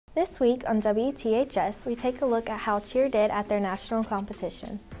This week on WTHS, we take a look at how cheer did at their national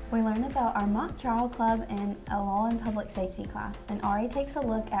competition. We learn about our mock trial club and a law and public safety class, and Ari takes a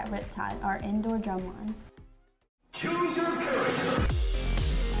look at Riptide, our indoor drumline. Choose your courage.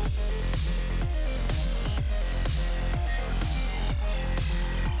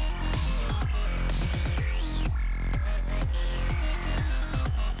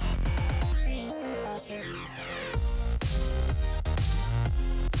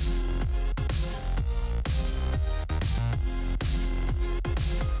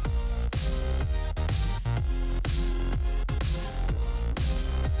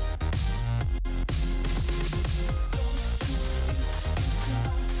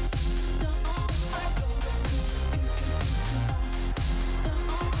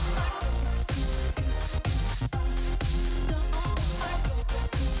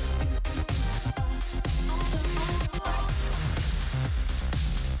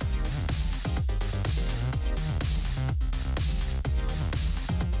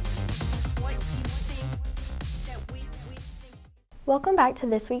 Welcome back to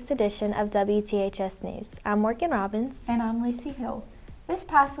this week's edition of WTHS News. I'm Morgan Robbins. And I'm Lucy Hill. This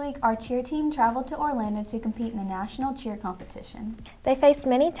past week, our cheer team traveled to Orlando to compete in a national cheer competition. They faced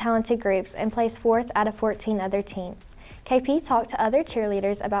many talented groups and placed 4th out of 14 other teams. KP talked to other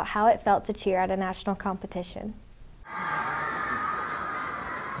cheerleaders about how it felt to cheer at a national competition.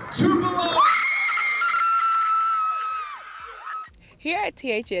 Two below. Here at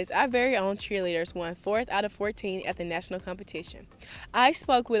THS, our very own cheerleaders won 4th out of 14 at the national competition. I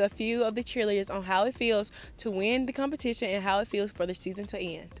spoke with a few of the cheerleaders on how it feels to win the competition and how it feels for the season to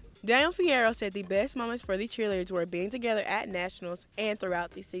end. Daniel Fierro said the best moments for the cheerleaders were being together at nationals and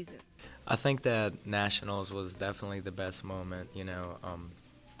throughout the season. I think that nationals was definitely the best moment. It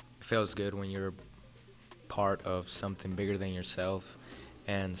feels good when you're part of something bigger than yourself,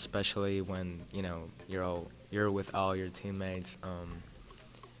 and especially when you're with all your teammates,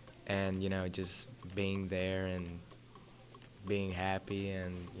 and just being there and being happy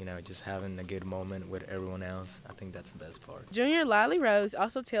and just having a good moment with everyone else. I think that's the best part. Junior Lily Rose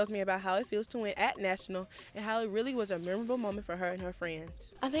also tells me about how it feels to win at national and how it really was a memorable moment for her and her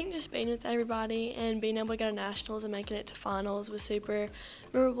friends. I think just being with everybody and being able to go to nationals and making it to finals was super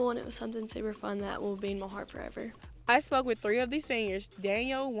memorable, and it was something super fun that will be in my heart forever. I spoke with 3 of the seniors,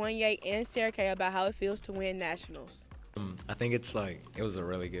 Daniel, Wanye, and Sarah Kay, about how it feels to win nationals. I think it was a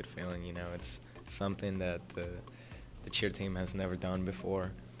really good feeling. It's something that the cheer team has never done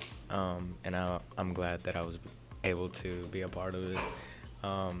before, and I'm glad that I was able to be a part of it.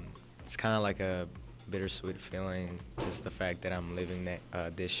 It's kind of like a bittersweet feeling, just the fact that I'm leaving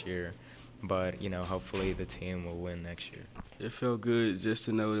this year, but hopefully the team will win next year. It felt good just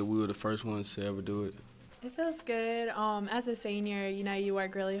to know that we were the first ones to ever do it. It feels good. As a senior, you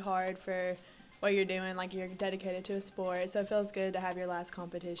work really hard for what you're doing, like you're dedicated to a sport. So it feels good to have your last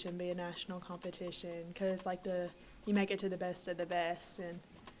competition be a national competition, because you make it to the best of the best. And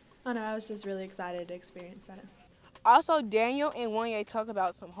I don't know, I was just really excited to experience that. Also, Daniel and Wanye talk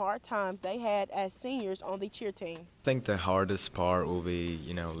about some hard times they had as seniors on the cheer team. I think the hardest part will be,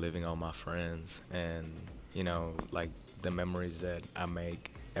 leaving all my friends and, the memories that I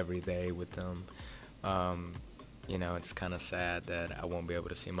make every day with them. It's kind of sad that I won't be able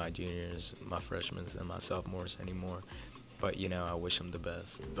to see my juniors, my freshmen, and my sophomores anymore. But, I wish them the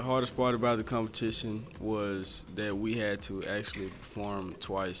best. The hardest part about the competition was that we had to actually perform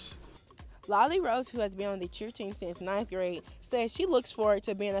twice. Lolly Rose, who has been on the cheer team since 9th grade, says she looks forward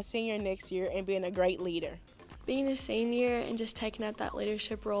to being a senior next year and being a great leader. Being a senior and just taking up that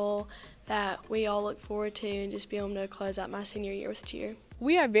leadership role that we all look forward to, and just being able to close out my senior year with cheer.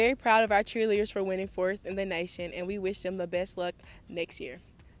 We are very proud of our cheerleaders for winning 4th in the nation, and we wish them the best luck next year.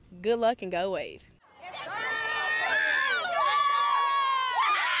 Good luck and go Wave.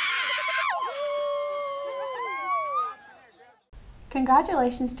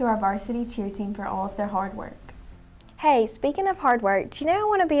 Congratulations to our varsity cheer team for all of their hard work. Hey, speaking of hard work, do you know I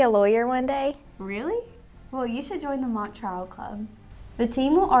want to be a lawyer one day? Really? Well, you should join the mock trial club. The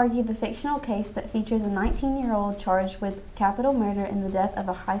team will argue the fictional case that features a 19-year-old charged with capital murder in the death of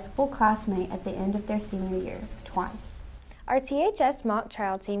a high school classmate at the end of their senior year, twice. Our THS mock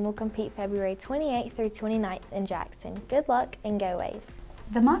trial team will compete February 28th through 29th in Jackson. Good luck and go Wave.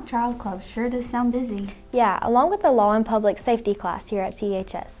 The mock trial club sure does sound busy. Yeah, along with the law and public safety class here at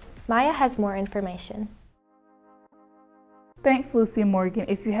THS. Maya has more information. Thanks, Lucy and Morgan.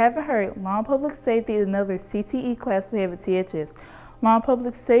 If you haven't heard, Law and Public Safety is another CTE class we have at THS. Law and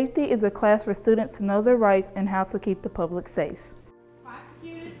Public Safety is a class for students to know their rights and how to keep the public safe.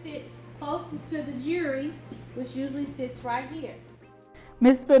 Prosecutor sits closest to the jury, which usually sits right here.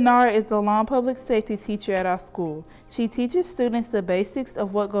 Ms. Bernard is a lawn public safety teacher at our school. She teaches students the basics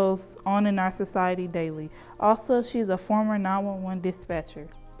of what goes on in our society daily. Also, she's a former 911 dispatcher.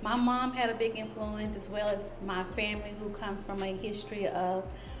 My mom had a big influence, as well as my family, who comes from a history of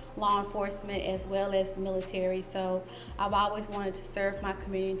law enforcement as well as military. So I've always wanted to serve my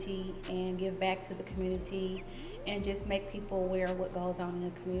community and give back to the community and just make people aware of what goes on in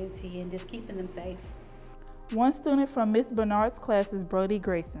the community and just keeping them safe. One student from Miss Bernard's class is Brody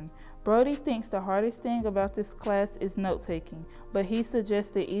Grayson. Brody thinks the hardest thing about this class is note-taking, but he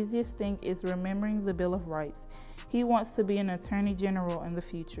suggests the easiest thing is remembering the Bill of Rights. He wants to be an attorney general in the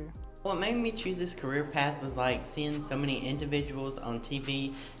future. What made me choose this career path was like seeing so many individuals on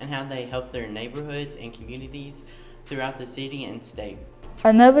TV and how they help their neighborhoods and communities throughout the city and state.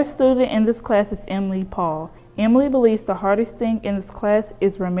 Another student in this class is Emily Paul. Emily believes the hardest thing in this class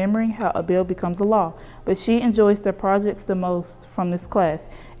is remembering how a bill becomes a law, but she enjoys the projects the most from this class.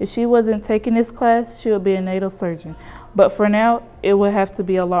 If she wasn't taking this class, she would be a natal surgeon. But for now, it would have to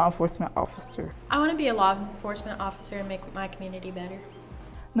be a law enforcement officer. I want to be a law enforcement officer and make my community better.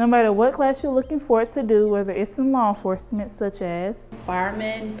 No matter what class you're looking forward to do, whether it's in law enforcement such as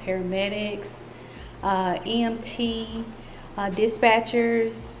firemen, paramedics, EMT,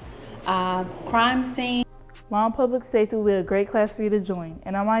 dispatchers, crime scene. Law and public safety will be a great class for you to join.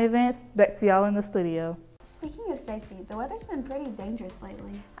 And on my events, back to y'all in the studio. Speaking of safety, the weather's been pretty dangerous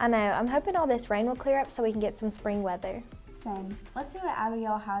lately. I know. I'm hoping all this rain will clear up so we can get some spring weather. Same. Let's see what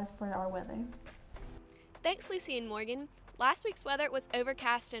Abigail has for our weather. Thanks, Lucy and Morgan. Last week's weather was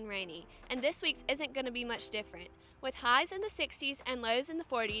overcast and rainy, and this week's isn't going to be much different. With highs in the 60s and lows in the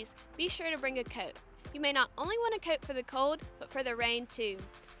 40s, be sure to bring a coat. You may not only want a coat for the cold, but for the rain too,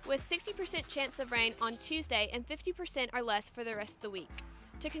 with 60% chance of rain on Tuesday and 50% or less for the rest of the week.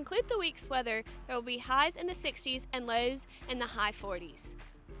 To conclude the week's weather, there will be highs in the 60s and lows in the high 40s.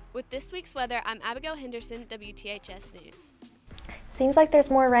 With this week's weather, I'm Abigail Henderson, WTHS News. Seems like there's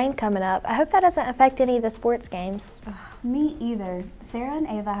more rain coming up. I hope that doesn't affect any of the sports games. Me either. Sarah and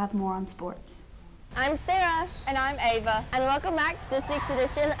Ava have more on sports. I'm Sarah. And I'm Ava. And welcome back to this week's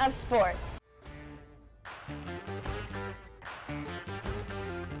edition of Sports.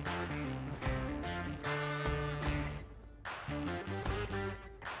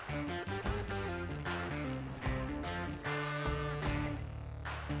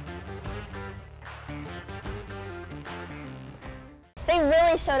 They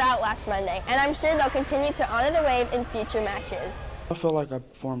really showed out last Monday, and I'm sure they'll continue to honor the wave in future matches. I feel like I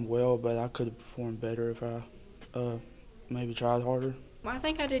performed well, but I could have performed better if I maybe tried harder. Well, I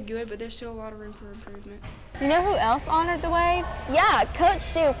think I did good, but there's still a lot of room for improvement. You know who else honored the wave? Yeah, Coach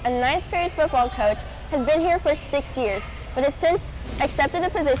Shoup, a 9th grade football coach, has been here for 6 years, but has since accepted a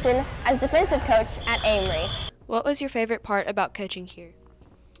position as defensive coach at Amory. What was your favorite part about coaching here?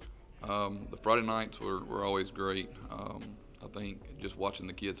 The Friday nights were always great. I think just watching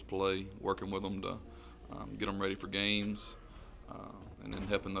the kids play, working with them to get them ready for games, and then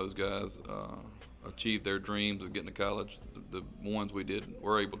helping those guys achieve their dreams of getting to college. The ones we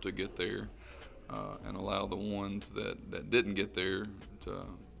were able to get there, and allow the ones that didn't get there to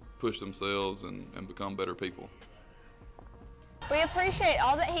push themselves and become better people. We appreciate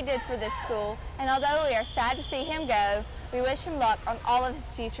all that he did for this school, and although we are sad to see him go, we wish him luck on all of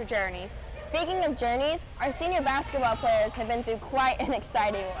his future journeys. Speaking of journeys, our senior basketball players have been through quite an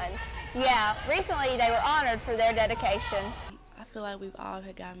exciting one. Yeah, recently they were honored for their dedication. I feel like we've all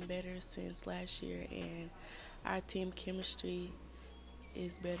gotten better since last year, and our team chemistry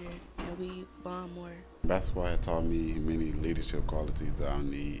is better, and we bond more. Basketball has taught me many leadership qualities that I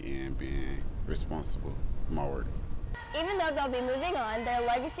need in being responsible for my work. Even though they'll be moving on, their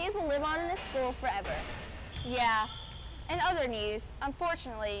legacies will live on in this school forever. Yeah. In other news,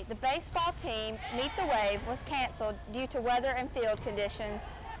 unfortunately, the baseball team, Meet the Wave, was canceled due to weather and field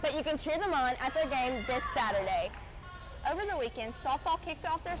conditions. But you can cheer them on at their game this Saturday. Over the weekend, softball kicked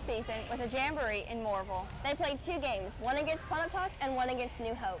off their season with a jamboree in Moorville. They played 2 games, one against Pontotoc and one against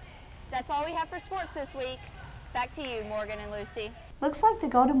New Hope. That's all we have for sports this week. Back to you, Morgan and Lucy. Looks like the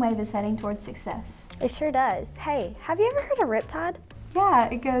Golden Wave is heading towards success. It sure does. Hey, have you ever heard of Riptide? Yeah,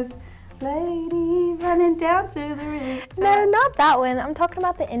 it goes, lady running down to the riptide. No, not that one. I'm talking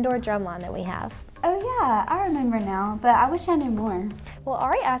about the indoor drum line that we have. Oh yeah, I remember now, but I wish I knew more. Well,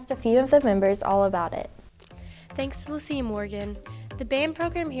 Ari asked a few of the members all about it. Thanks to Lucy and Morgan. The band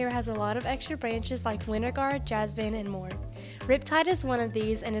program here has a lot of extra branches like Winter Guard, Jazz Band, and more. Riptide is one of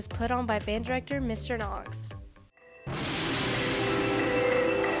these and is put on by band director Mr. Knox.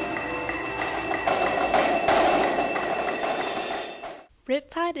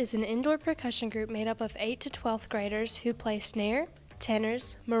 Riptide is an indoor percussion group made up of 8th to 12th graders who play snare,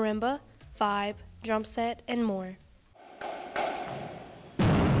 tenors, marimba, vibe, drum set, and more.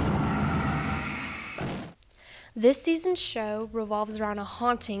 This season's show revolves around a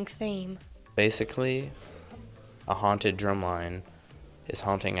haunting theme. Basically, a haunted drumline is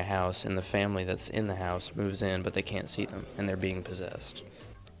haunting a house, and the family that's in the house moves in, but they can't see them, and they're being possessed.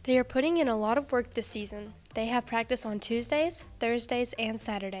 They are putting in a lot of work this season. They have practice on Tuesdays, Thursdays, and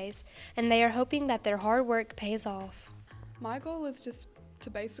Saturdays, and they are hoping that their hard work pays off. My goal is just to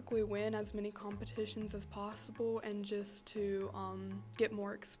basically win as many competitions as possible and just to get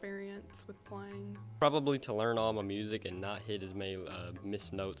more experience with playing. Probably to learn all my music and not hit as many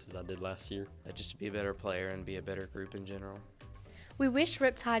missed notes as I did last year. Just to be a better player and be a better group in general. We wish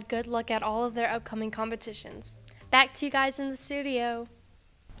Riptide good luck at all of their upcoming competitions. Back to you guys in the studio.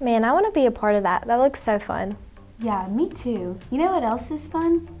 Man, I want to be a part of that. That looks so fun. Yeah, me too. You know what else is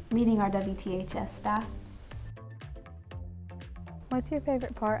fun? Meeting our WTHS staff. What's your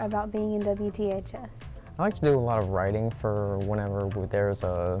favorite part about being in WTHS? I like to do a lot of writing for whenever there's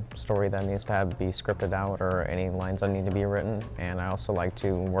a story that needs to be scripted out or any lines that need to be written. And I also like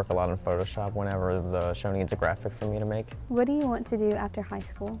to work a lot in Photoshop whenever the show needs a graphic for me to make. What do you want to do after high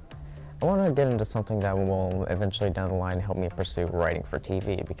school? I want to get into something that will eventually down the line help me pursue writing for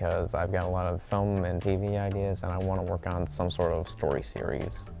TV because I've got a lot of film and TV ideas and I want to work on some sort of story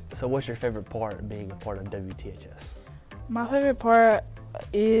series. So what's your favorite part of being a part of WTHS? My favorite part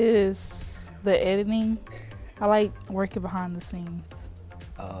is the editing. I like working behind the scenes.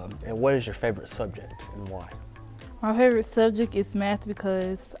 And what is your favorite subject and why? My favorite subject is math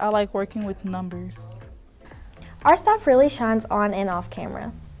because I like working with numbers. Our staff really shines on and off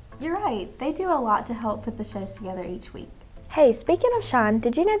camera. You're right. They do a lot to help put the shows together each week. Hey, speaking of shine,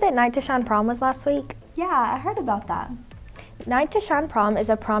 did you know that Night to Shine prom was last week? Yeah, I heard about that. Night to Shine prom is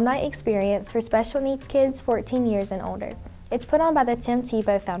a prom night experience for special needs kids 14 years and older. It's put on by the Tim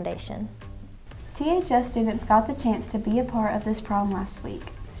Tebow Foundation. THS students got the chance to be a part of this prom last week.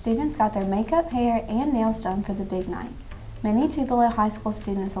 Students got their makeup, hair, and nails done for the big night. Many Tupelo High School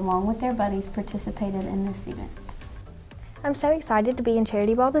students, along with their buddies, participated in this event. I'm so excited to be in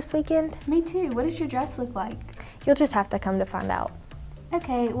Charity Ball this weekend. Me too. What does your dress look like? You'll just have to come to find out.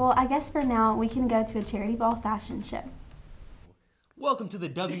 Okay, well, I guess for now we can go to a Charity Ball fashion show. Welcome to the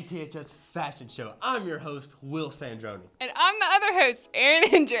WTHS Fashion Show. I'm your host, Will Sandroni. And I'm the other host, Erin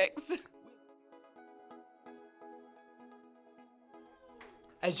Hendricks.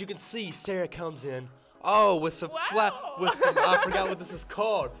 As you can see, Sarah comes in, with some I forgot what this is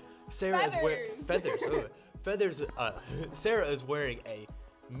called. Sarah is wearing feathers. Feathers. Sarah is wearing a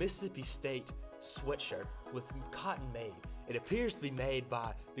Mississippi State sweatshirt with cotton made. It appears to be made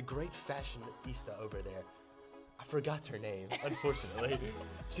by the great fashionista over there. I forgot her name, unfortunately.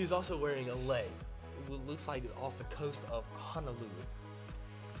 She's also wearing a leg. It looks like off the coast of Honolulu.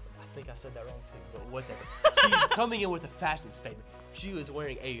 I think I said that wrong too, but whatever. She's coming in with a fashion statement. She is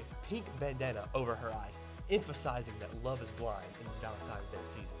wearing a pink bandana over her eyes, emphasizing that love is blind in the Valentine's Day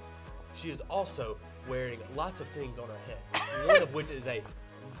season. She is also wearing lots of things on her head, one of which is a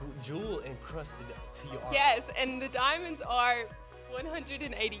jewel encrusted tiara. Yes, and the diamonds are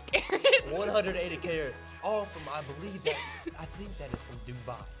 180 carats. 180 carats, all from, I think that is from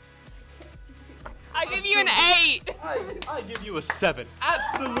Dubai. I give you an 8. I give you a 7.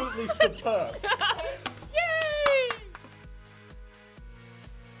 Absolutely superb. Yay!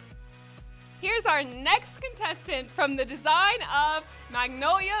 Here's our next contestant from the design of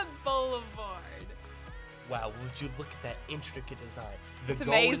Magnolia Boulevard. Wow, would you look at that intricate design? The It's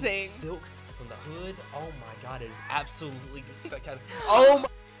golden amazing. silk from the hood. Oh my God, it is absolutely spectacular. Oh my,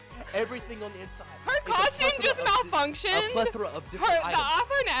 everything on the inside. Her It's a costume plethora just of malfunctioned. A plethora of different The items.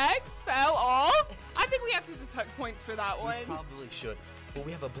 author neck fell off. I think we have to deduct points for that one. We probably should. But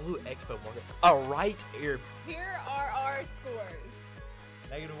we have a blue expo market. A right ear. Here are our scores.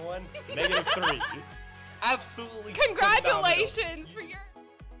 -1, -3. Absolutely. Congratulations for your...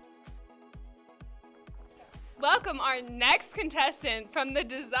 Welcome our next contestant from the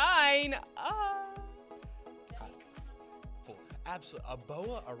design of... Absolutely. A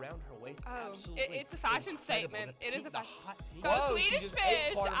boa around her waist. Oh, Absolutely. it's a fashion incredible. statement. The It is pink, a the fashion. hot pink. Got a Whoa, she Swedish just ate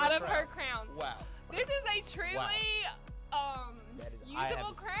fish part of out my of her crown. Wow. This is a truly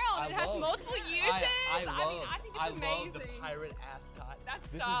usable crown. It has love- multiple uses. I think it's I amazing. love the pirate ascot. That's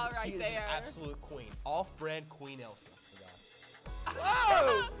This style is, right she there. Is an absolute queen. Off-brand Queen Elsa.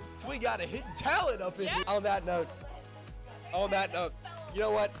 Whoa! So we got a hidden talent up in here. On that note, you know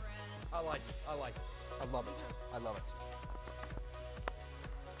what? I like it. I love it. I love it.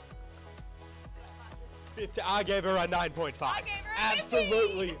 I gave her a 9.5. I gave her a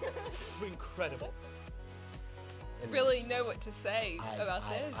Absolutely incredible. really know what to say about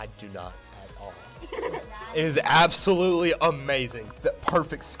this. I do not at all. It is absolutely amazing. The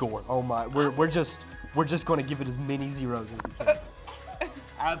perfect score. Oh my, we're just going to give it as many zeros as we can.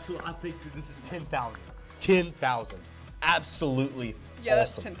 Absolutely, I think that this is 10,000. 10,000. Absolutely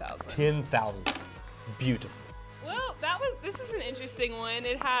awesome. That's 10,000. 10,000. Beautiful. Well, this is an interesting one.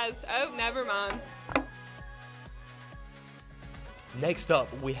 It has, oh, never mind. Next up,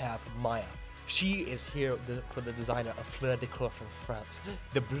 we have Maya. She is here for the designer of Fleur de Coeur from France.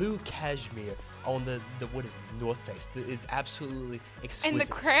 The blue cashmere on the what is it, North Face is absolutely exquisite. And the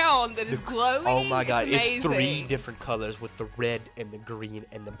crown that is glowing. Oh my God, it's 3 different colors with the red and the green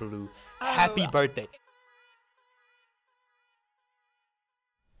and the blue. Happy birthday.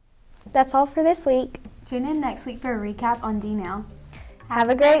 That's all for this week. Tune in next week for a recap on D Now. Have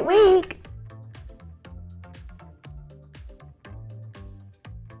a great week.